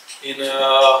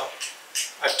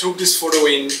 I took this photo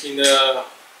in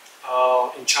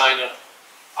China.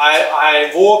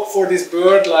 I walked for this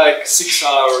bird like 6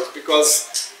 hours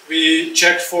because we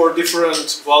checked for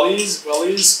different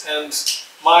valleys, and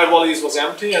my valleys was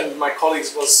empty, and my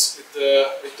colleagues was with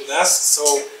the nest. So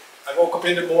I woke up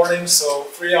in the morning, so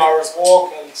 3 hours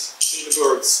walk and see the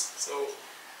birds. So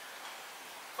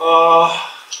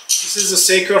this is a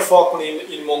Saker falcon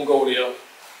in Mongolia,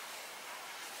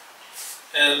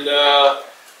 and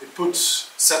we put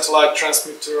satellite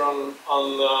transmitter on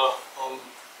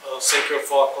Saker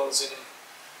falcons in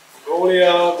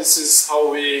Mongolia. This is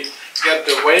how we get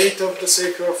the weight of the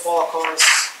Saker falcons.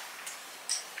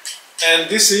 And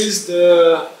this is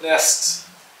the nest,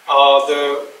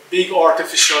 the big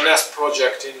artificial nest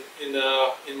project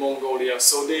in Mongolia.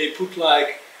 So they put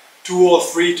like 2,000 or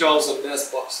 3,000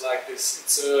 nest boxes like this.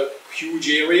 It's a huge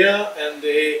area, and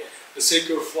the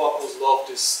Saker falcons love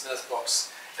this nest box.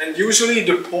 And usually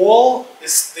the pole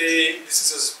this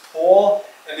is a pole,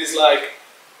 and it's like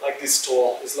this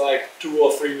tall. It's like 2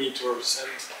 or 3 meters,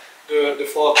 and the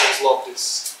falcons love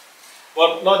this.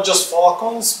 But not just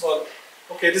falcons, but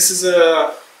okay, this is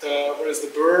where is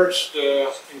the bird?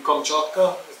 In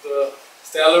Kamchatka is the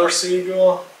stellar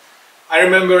seagull. I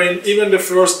remember even the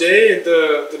first day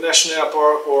the national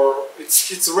park, or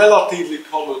it's a relatively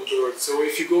common bird. So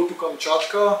if you go to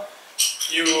Kamchatka,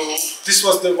 this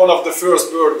was one of the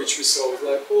first bird which we saw. It's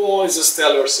like, oh, it's a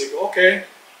stellar seagull. Okay,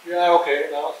 yeah, okay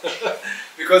now,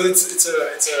 because it's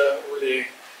a really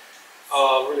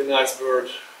really nice bird,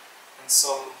 and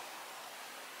some.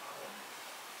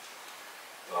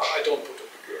 I don't put a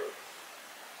bigger.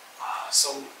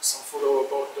 Some photo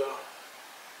about the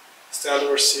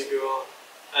stellar seagull,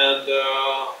 and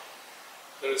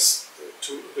there is a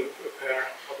pair,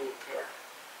 adult pair.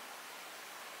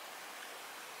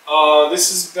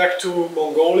 This is back to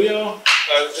Mongolia.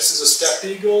 This is a steppe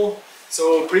eagle.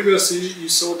 So previously you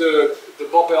saw the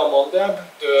Bobel Mondab,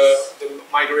 the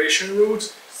migration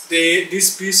route.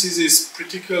 This species is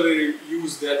particularly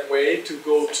used that way to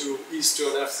go to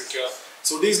Eastern Africa.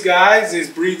 So these guys, these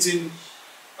breeds in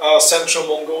central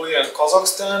Mongolia and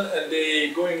Kazakhstan, and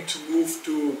they're going to move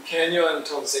to Kenya and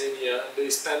Tanzania, and they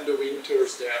spend the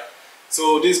winters there.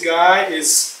 So this guy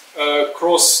is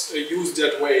used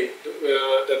that way,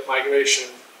 that migration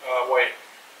way.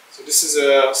 So this is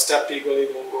a steppe eagle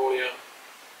in Mongolia.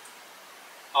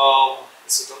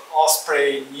 This is an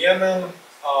osprey in Yemen.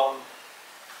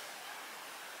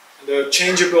 The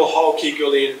changeable hawk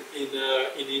eagle in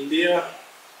India,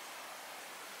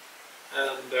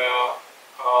 and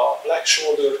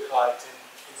black-shouldered kite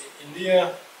in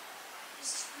India,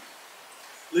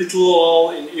 little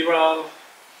owl in Iran,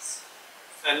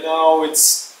 and now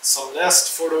it's some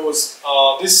nest photos.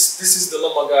 This is the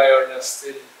Lammergeier nest.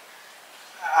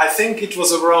 I think it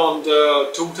was around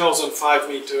 2005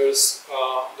 meters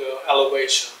the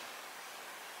elevation.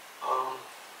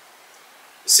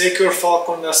 The Saker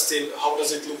falcon nest how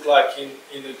does it look like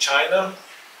in China?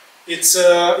 It's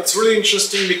really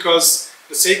interesting because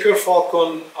the Saker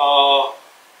falcon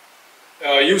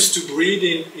used to breed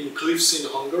in cliffs in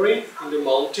Hungary, in the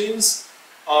mountains,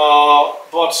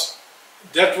 but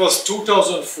that was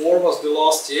 2004 was the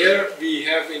last year we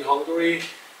have in Hungary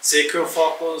Saker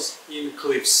falcons in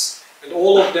cliffs, and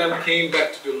all of them came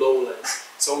back to the lowlands.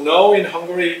 So now in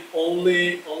Hungary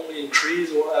only in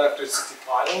trees or electricity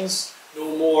pylons,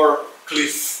 no more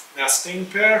cliff nesting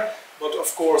pair, but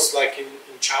of course like in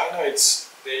China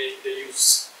they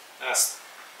use nest.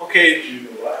 Okay. Do you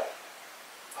know why?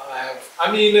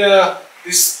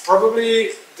 This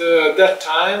probably that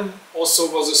time also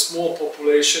was a small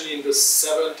population in the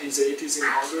 70s, 80s in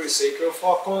Hungary, Saker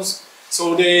falcons.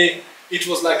 So it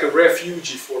was like a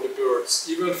refuge for the birds,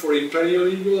 even for imperial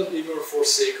eagles, even for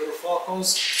Saker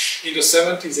falcons. In the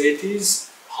 70s, 80s,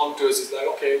 hunters is like,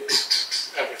 okay,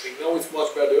 everything. Now it's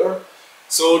much better.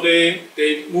 So they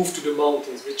moved to the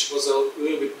mountains, which was a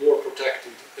little bit more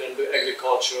protected than the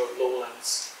agricultural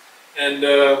lowlands. And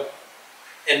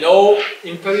now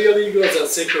imperial eagles and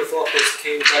Saker falcons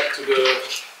came back to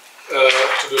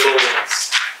the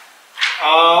lowlands.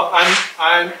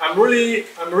 I'm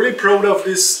really proud of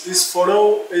this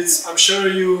photo. I'm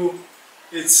showing you.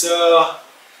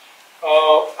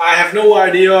 I have no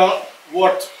idea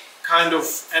what kind of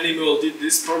animal did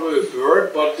this. Probably a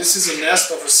bird, but this is a nest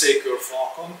of a Saker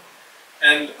falcon,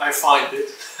 and I find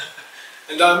it.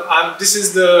 And this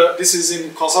is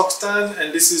in Kazakhstan,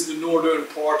 and this is the northern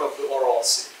part of the Ural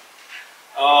Sea.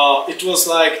 It was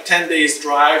like 10 days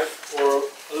drive, or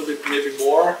a little bit maybe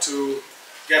more, to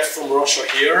get from Russia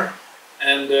here.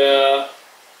 And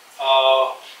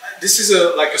this is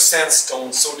like a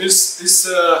sandstone. So this is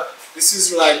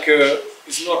like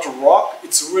it's not a rock.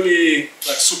 It's really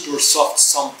like super soft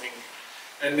something.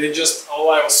 And they just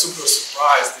I was super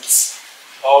surprised.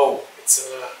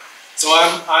 So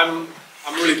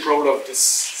I'm really proud of this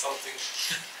something.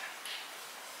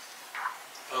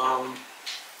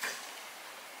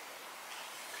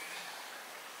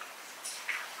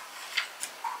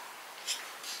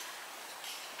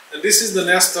 And this is the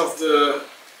nest of the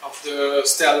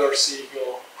stellar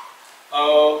seagull.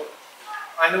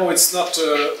 I know it's not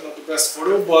the best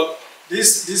photo, but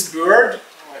this bird.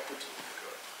 Oh, I put it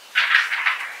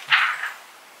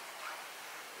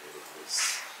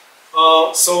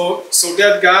so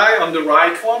that guy on the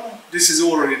right one, this is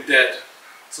already dead.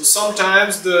 So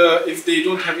sometimes if they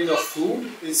don't have enough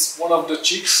food, it's one of the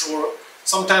chicks, or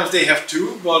sometimes they have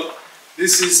two, but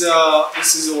this is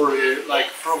already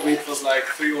like probably it was like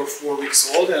 3 or 4 weeks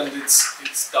old, and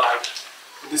it's died.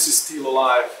 But this is still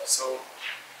alive. So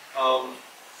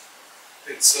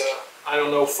it's I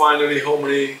don't know finally how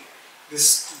many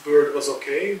this bird was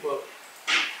okay, but.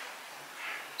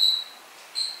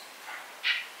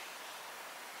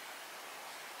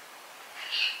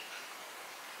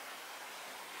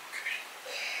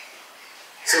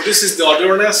 So this is the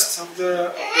other nest of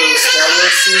the stellar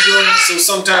seagull. So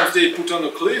sometimes they put on the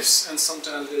cliffs, and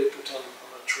sometimes they put on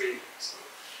a tree. So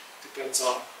it depends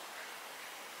on.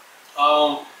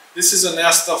 This is a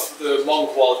nest of the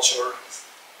monk vulture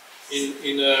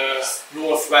in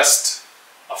northwest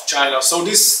of China. So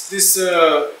this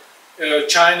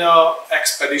China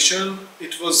expedition,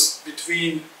 it was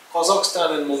between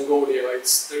Kazakhstan and Mongolia.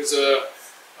 There's a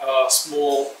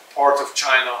small part of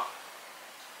China.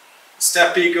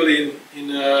 Steppe eagle in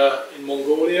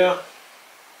Mongolia.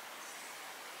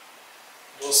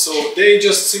 Also, they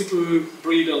just simply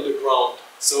breed on the ground.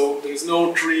 So there is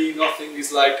no tree, nothing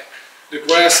is like, the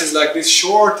grass is like this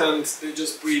short, and they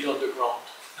just breed on the ground.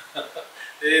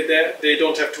 They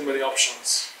don't have too many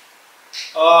options.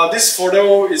 This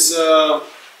photo is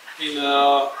in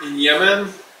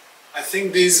Yemen. I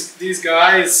think these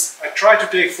guys, I tried to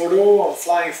take a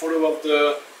flying photo of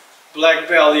the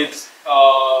black-bellied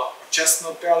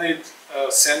chestnut-bellied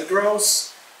sand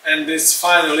grouse, and this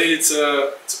finally it's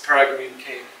a peregrine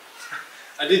cane.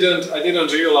 I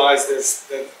didn't realize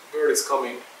that bird is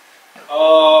coming.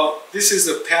 This is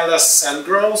the palace sand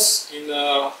grouse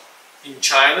in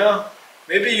China.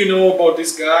 Maybe you know about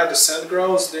this guy, the sand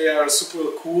grouse. They are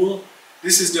super cool.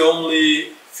 This is the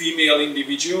only female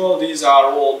individual. These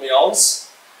are all males.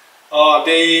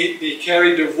 They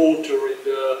carry the water in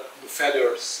the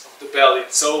feathers of the belly.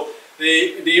 So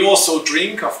they also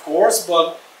drink, of course,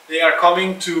 but they are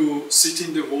coming to sit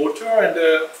in the water, and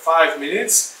 5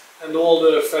 minutes, and all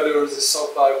the feathers is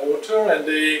sucked by water, and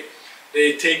they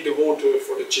take the water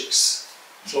for the chicks.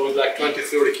 So it's like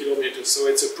 20-30 kilometers. So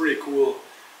it's a pretty cool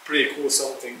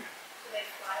something. Do they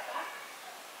fly back?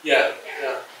 Yeah.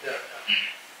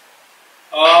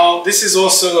 This is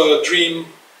also a dream,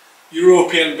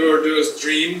 European birder's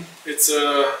dream. It's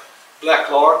a black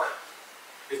lark.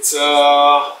 It's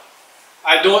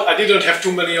I didn't have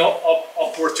too many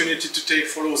opportunity to take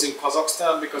photos in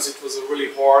Kazakhstan because it was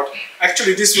really hard.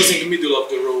 Actually, this was in the middle of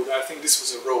the road. I think this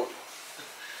was a road.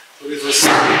 So it was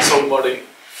so muddy.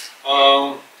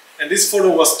 And this photo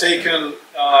was taken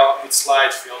with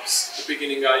slide films. At the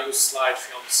beginning I used slide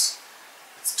films.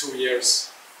 It's 2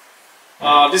 years.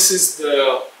 This is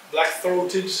the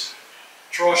black-throated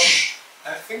thrush.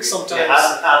 I think sometimes... We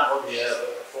haven't had one here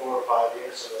 4 or 5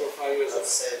 years ago. 4 or 5 years ago.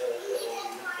 Let's say the whole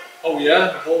winter. Oh yeah,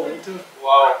 the whole winter?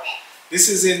 Wow. This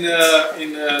is in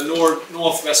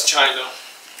northwest China.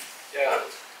 Yeah.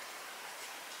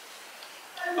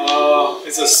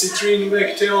 It's a citrine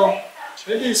wagtail.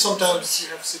 Maybe sometimes you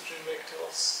have citrine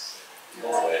wagtails in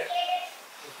Norway.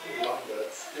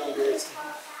 Young birds.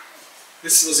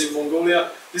 This was in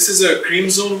Mongolia. This is a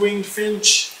crimson winged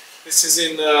finch. This is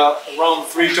in around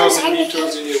 3,000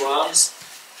 meters in Iran.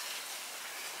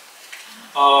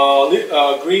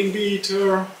 Green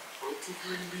beater. Little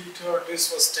green beater.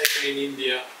 This was taken in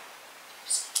India.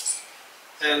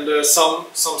 And some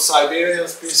Siberian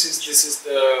species. This is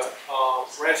the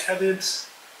red-headed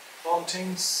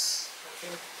buntings. I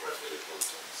think red-headed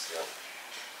buntings. Yeah.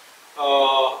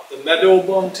 The meadow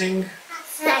bunting.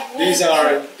 These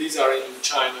are in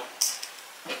China.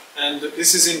 And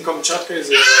this is in Kamchatka. Is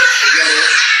a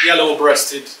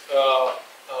yellow-breasted bunting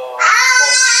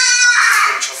in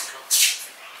Kamchatka.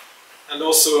 And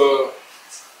also.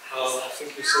 I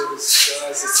think you saw this,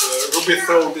 guys. It's a ruby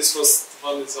throat. This was the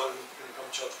one that's in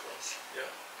Kamchatka. Yeah.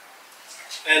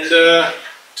 And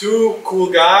two cool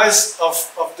guys of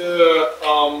the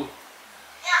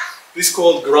this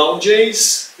called ground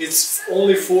jays. It's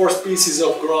only 4 species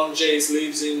of ground jays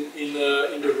lives in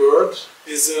the world.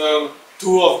 Is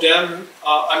 2 of them.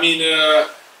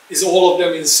 Is all of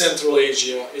them in Central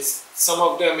Asia. It's some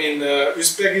of them in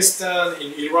Uzbekistan,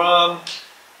 in Iran.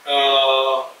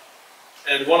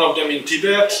 And one of them in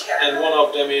Tibet, and one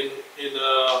of them in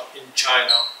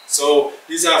China. So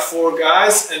these are 4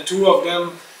 guys, and 2 of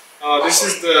them. This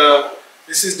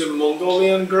is the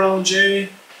Mongolian ground jay,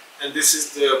 and this is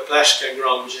the Plashka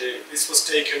ground jay. This was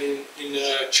taken in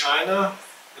China,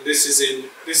 and this is in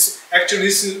this. Actually,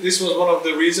 this was one of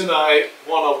the reason I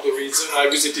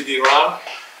visited Iran.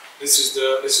 This is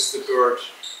the bird.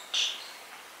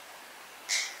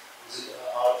 Is it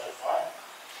hard to find?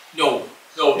 No.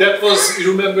 No, that was, you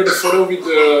remember the photo with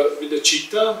the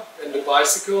cheetah and the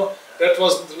bicycle? That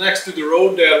was next to the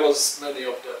road, there was many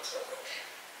of that.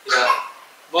 Yeah,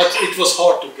 but it was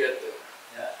hard to get there.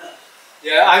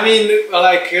 Yeah, I mean,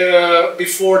 like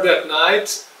before that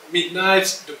night,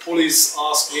 midnight, the police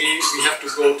asked me, we have to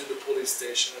go to the police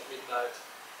station at midnight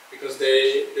because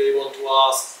they want to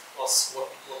ask us what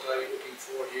are you looking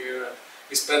for here, and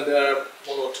we spent there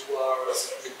 1 or 2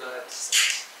 hours at midnight. So.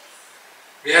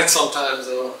 We had sometimes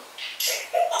a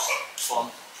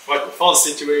fun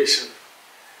situation.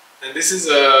 And this is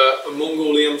a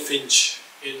Mongolian finch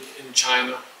in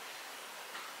China.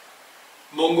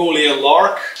 Mongolian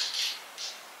lark.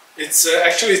 It's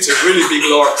actually it's a really big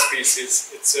lark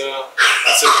species. It's a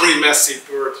pretty massive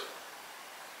bird.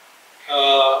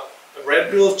 A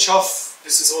red-billed chough.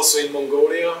 This is also in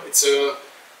Mongolia. It's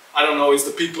I don't know. It's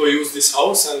the people who use this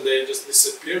house and they just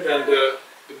disappeared, and the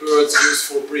birds used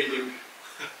for breeding.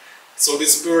 So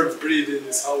this bird breed in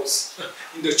this house,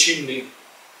 in the chimney.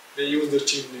 They use the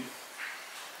chimney.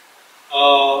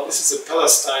 This is a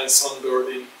Palestine sunbird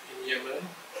in Yemen.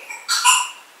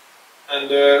 And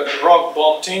rock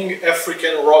bunting,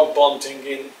 African rock bunting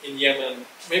in Yemen.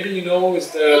 Maybe you know,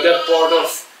 is that part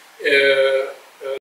of